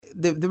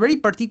the very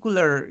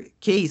particular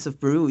case of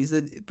Peru is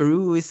that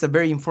Peru is a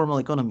very informal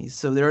economy.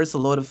 So there is a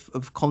lot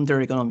of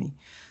counter economy.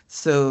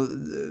 So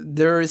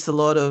there is a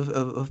lot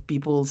of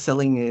people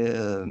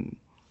selling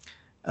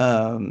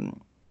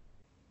um,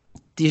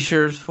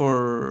 t-shirts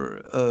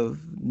for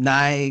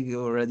Nike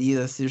or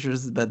Adidas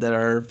t-shirts, but that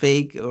are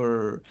fake,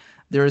 or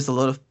there is a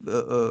lot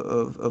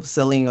of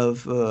selling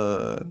of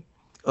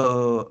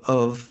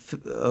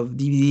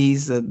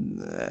DVDs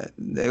and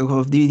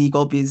of DVD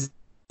copies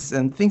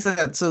and things like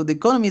that. So the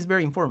economy is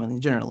very informal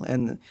in general,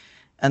 and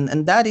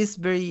that is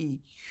very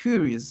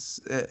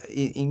curious.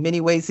 In many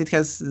ways, it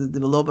has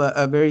developed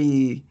a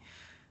very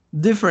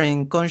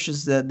different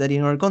conscious that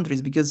in our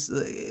countries, because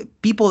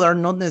people are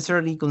not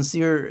necessarily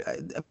considered.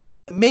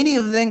 Many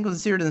of them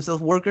consider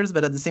themselves workers,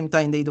 but at the same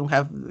time, they don't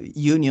have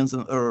unions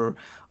or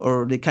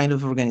the kind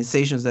of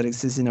organizations that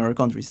exist in our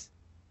countries.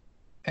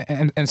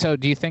 And so,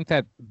 do you think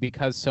that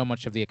because so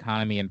much of the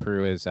economy in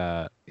Peru is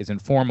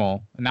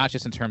informal, not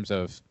just in terms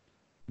of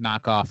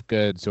knockoff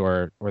goods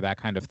or that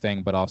kind of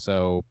thing, but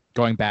also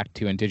going back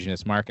to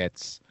indigenous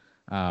markets,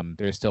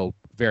 there's still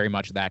very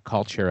much that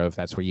culture of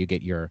that's where you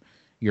get your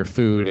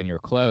food and your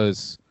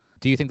clothes.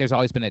 Do you think there's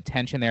always been a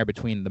tension there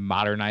between the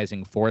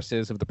modernizing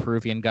forces of the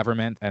Peruvian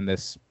government and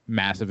this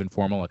massive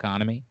informal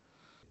economy?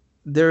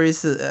 There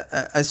is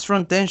a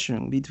strong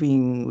tension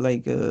between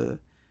like the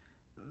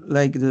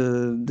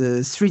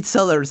street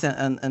sellers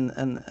and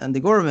the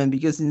government,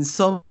 because in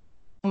some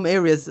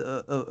areas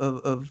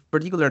of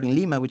particularly in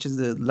Lima, which is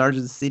the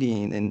largest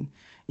city in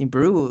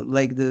Peru,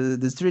 like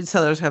the street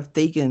sellers have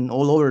taken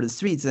all over the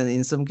streets, and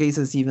in some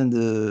cases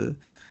even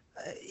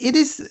it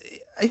is.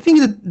 I think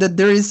that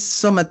there is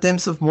some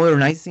attempts of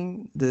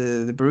modernizing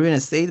the Peruvian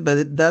state,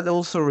 but that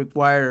also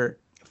require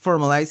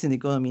formalizing the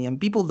economy, and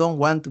people don't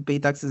want to pay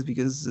taxes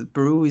because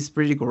Peru is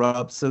pretty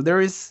corrupt. So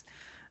there is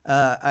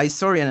a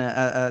historian,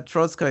 a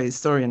Trotsky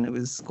historian, it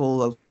was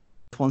called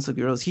Alfonso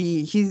Quiroz.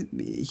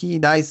 He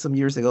died some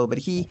years ago, but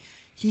he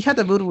had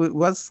a book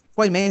was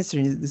quite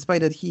mainstream, despite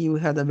that he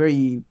had a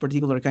very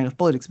particular kind of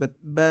politics.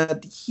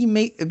 But he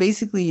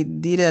basically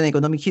did an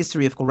economic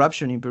history of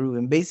corruption in Peru,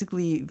 and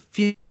basically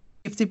 50%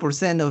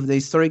 of the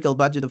historical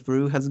budget of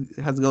Peru has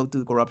gone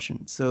to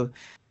corruption. So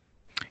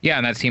yeah,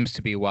 and that seems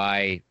to be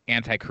why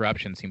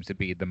anti-corruption seems to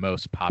be the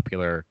most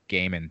popular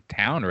game in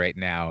town right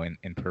now in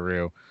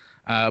Peru.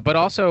 But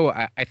also,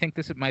 I think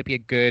this might be a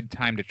good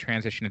time to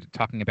transition into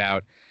talking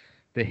about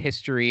the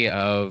history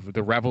of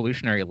the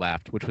revolutionary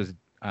left, which was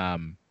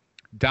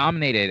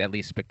dominated, at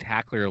least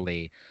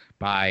spectacularly,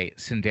 by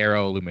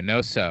Sendero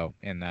Luminoso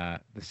in the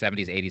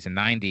 70s, 80s, and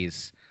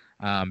 90s,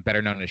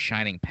 better known as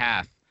Shining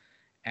Path.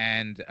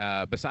 And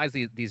besides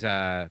these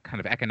kind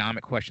of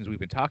economic questions we've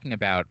been talking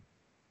about,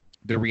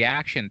 the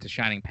reaction to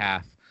Shining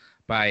Path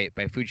by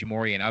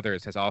Fujimori and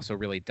others has also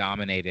really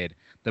dominated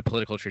the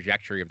political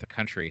trajectory of the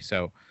country.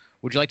 So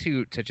would you like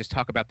to just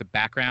talk about the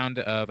background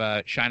of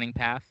Shining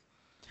Path?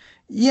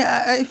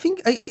 Yeah, I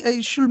think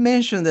I should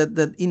mention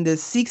that in the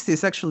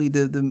 60s, actually,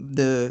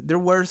 there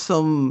were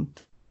some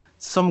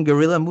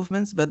guerrilla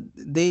movements, but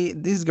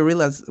these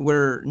guerrillas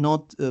were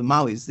not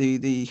Maoists.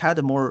 They had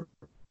a more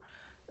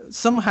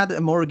some had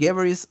a more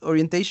Guevarist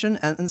orientation,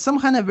 and some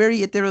had a very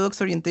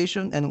heterodox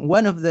orientation. And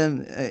one of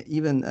them,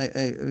 even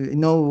I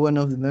know one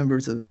of the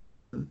members of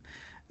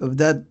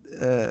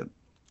that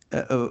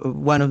of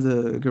one of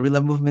the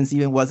guerrilla movements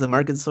even was a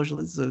market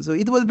socialist. So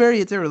it was very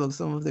heterodox.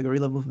 Some of the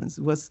guerrilla movements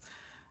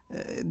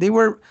they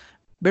were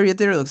very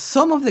heterodox.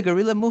 Some of the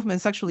guerrilla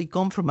movements actually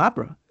come from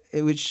APRA,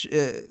 which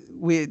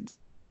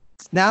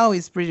now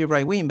is pretty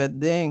right wing, but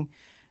then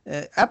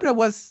APRA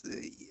was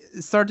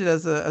started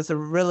as a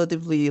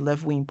relatively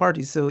left wing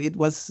party, so it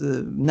was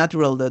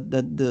natural that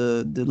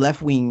the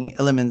left wing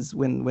elements,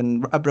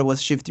 when APRA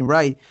was shifting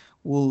right,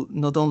 will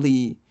not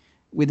only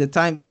with the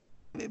time,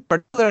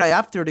 particularly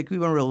after the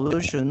Cuban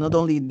Revolution, not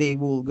only they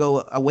will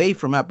go away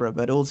from APRA,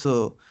 but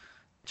also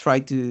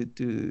try to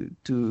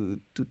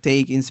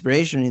take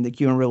inspiration in the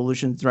Cuban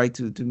Revolution, try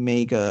to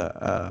make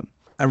a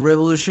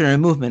revolutionary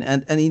movement,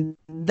 and in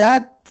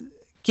that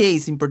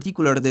case in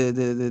particular,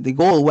 the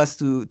goal was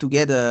to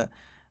get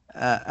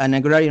an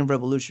agrarian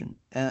revolution,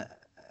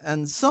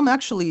 and some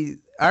actually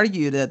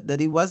argue that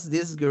it was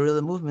these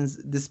guerrilla movements,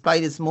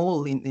 despite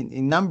small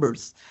in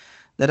numbers,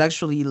 that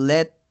actually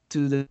led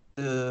to the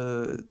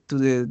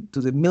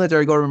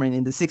military government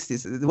in the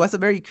 60s. It was a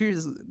very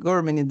curious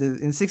government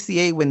in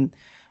 68 when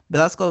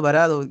Velasco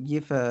Alvarado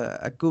gave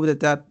a coup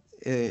d'état.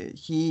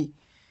 He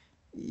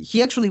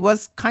actually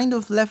was kind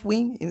of left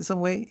wing in some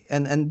way,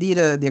 and did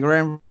the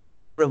agrarian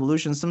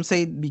revolution. Some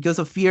say because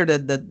of fear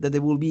that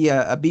there will be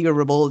a bigger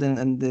revolt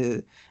and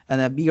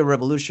a bigger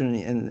revolution,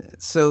 and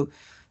so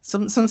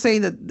some say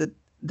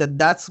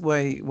that's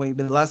why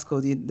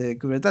Velasco did the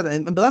coup d'état.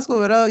 And Velasco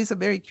Alvarado is a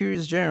very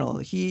curious general.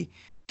 He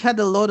had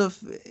a lot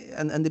of,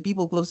 and the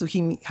people close to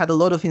him had a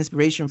lot of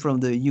inspiration from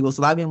the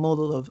Yugoslavian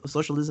model of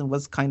socialism.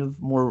 Was kind of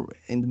more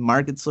in the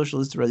market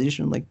socialist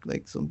tradition,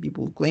 like some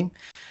people claim.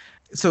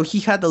 So he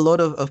had a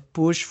lot of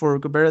push for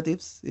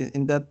cooperatives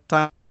in that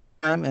time.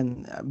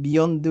 and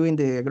beyond doing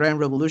the agrarian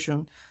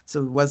revolution,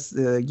 so it was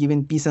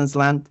giving peasants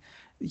land.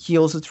 He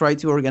also tried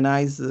to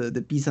organize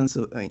the peasants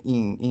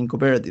in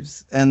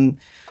cooperatives, and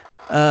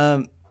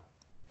um,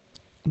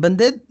 but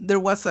then there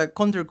was a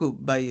counter coup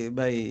by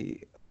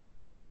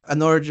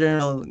another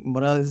general,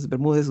 Morales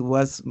Bermudez, who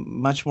was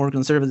much more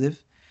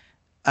conservative.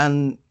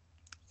 And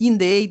in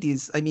the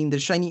 80s, I mean,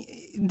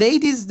 in the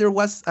 80s, there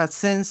was a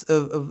sense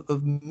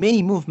of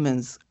many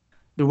movements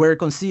that were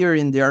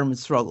considering the armed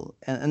struggle.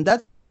 And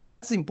that's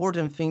an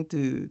important thing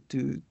to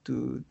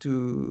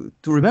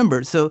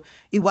remember. So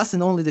it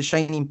wasn't only the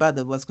Shining Path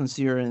that was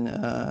considering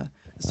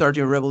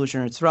starting a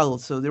revolutionary struggle.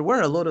 So there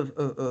were a lot of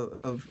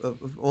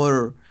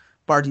other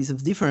parties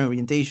of different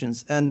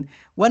orientations. And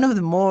one of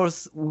the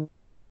most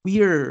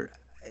weird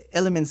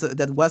elements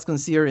that was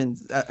considered,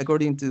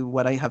 according to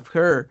what I have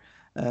heard,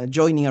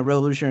 joining a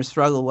revolutionary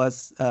struggle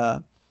was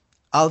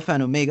Alpha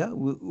and Omega,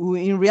 who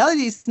in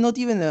reality is not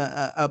even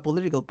a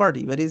political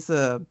party, but it's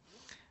a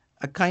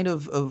kind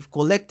of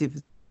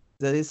collective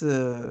that is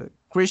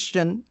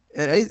Christian.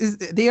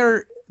 They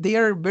are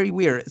very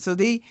weird. So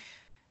they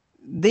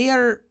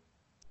are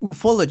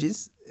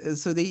ufologists.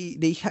 So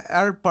they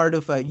are part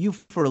of a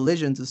UFO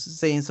religion, to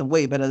say in some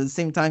way, but at the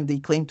same time they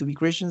claim to be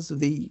Christians. So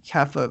they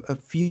have a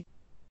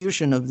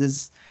fusion of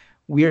this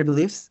weird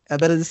beliefs.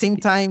 But at the same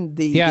time,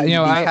 Yeah, they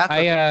have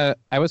a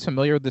I was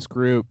familiar with this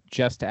group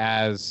just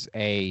as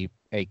a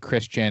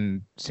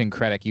Christian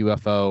syncretic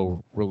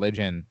UFO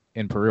religion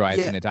in Peru. I had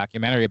yeah seen a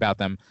documentary about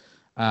them,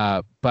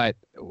 but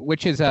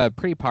which is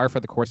pretty par for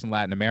the course in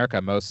Latin America.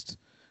 Most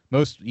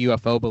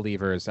UFO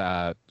believers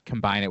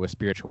combine it with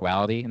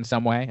spirituality in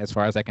some way, as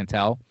far as I can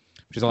tell,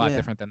 which is a lot yeah.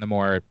 different than the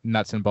more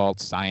nuts and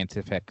bolts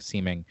scientific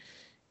seeming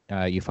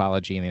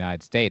ufology in the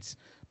United States.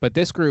 But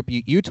this group,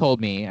 you told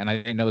me, and I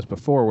didn't know this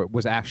before,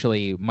 was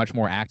actually much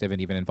more active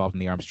and even involved in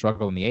the armed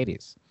struggle in the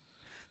 80s.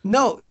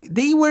 No,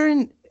 they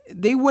weren't.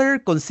 They were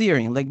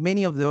considering, like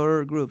many of the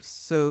other groups.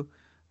 So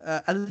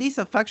at least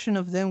a faction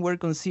of them were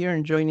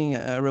considering joining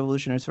a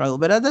revolutionary struggle.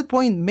 But at that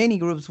point, many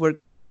groups were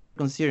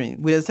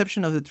considering, with the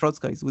exception of the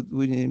Trotskyists, with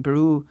in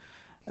Peru,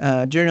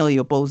 generally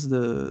opposed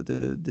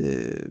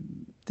the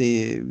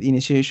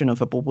initiation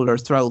of a popular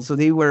struggle. So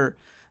they were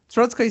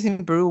Trotskyists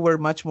in Peru were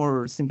much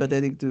more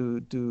sympathetic to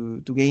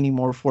gaining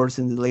more force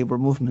in the labor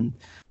movement.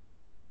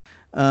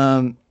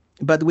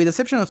 But with the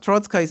exception of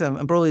Trotskyists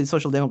and probably the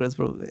Social Democrats,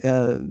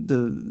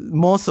 the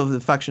most of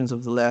the factions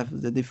of the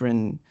left, the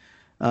different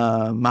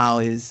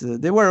Maoists,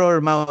 there were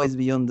other Maoists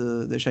beyond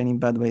the Shining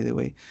Path, by the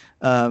way,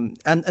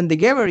 and the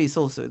Guerrillas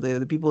also,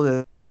 the people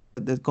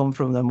that come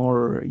from the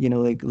more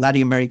like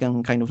Latin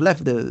American kind of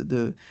left,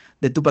 the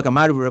Tupac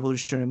Amaru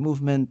revolutionary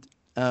movement.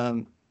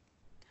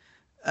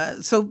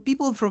 So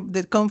people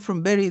that come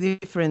from very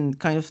different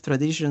kind of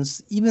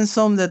traditions, even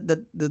some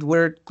that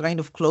were kind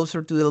of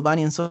closer to the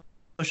Albanian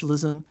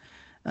socialism.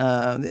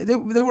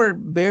 There were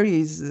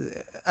various.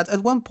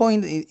 At one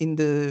point in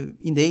the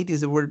 80s,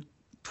 there were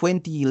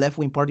 20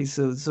 left-wing parties.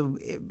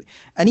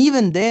 And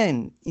even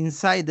then,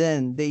 inside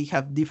then, they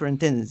have different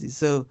tendencies.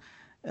 So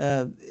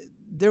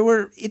there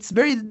were. It's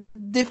very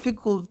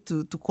difficult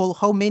to call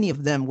how many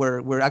of them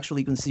were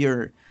actually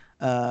considered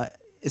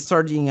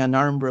starting an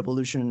armed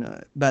revolution,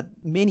 but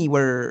many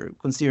were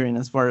considering,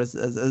 as far as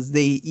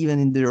they even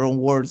in their own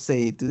words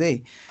say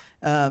today.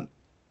 Uh,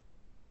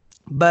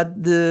 but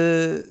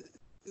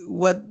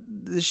what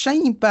the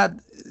Shining Path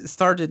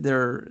started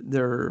their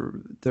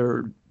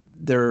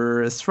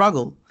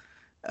struggle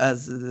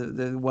as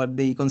what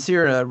they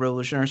consider a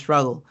revolutionary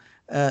struggle.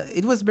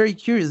 It was very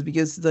curious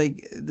because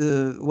like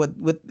the what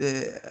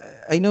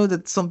I know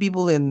that some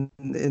people in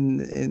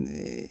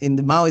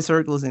the Maoist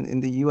circles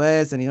in the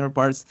U.S. and in other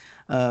parts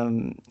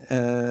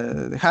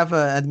have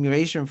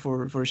admiration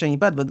for Shining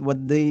Path, but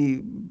what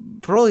they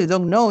probably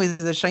don't know is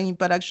that Shining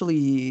Path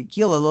actually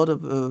killed a lot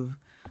of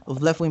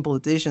left wing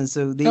politicians.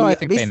 So Oh, they I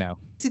think they know.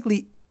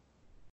 basically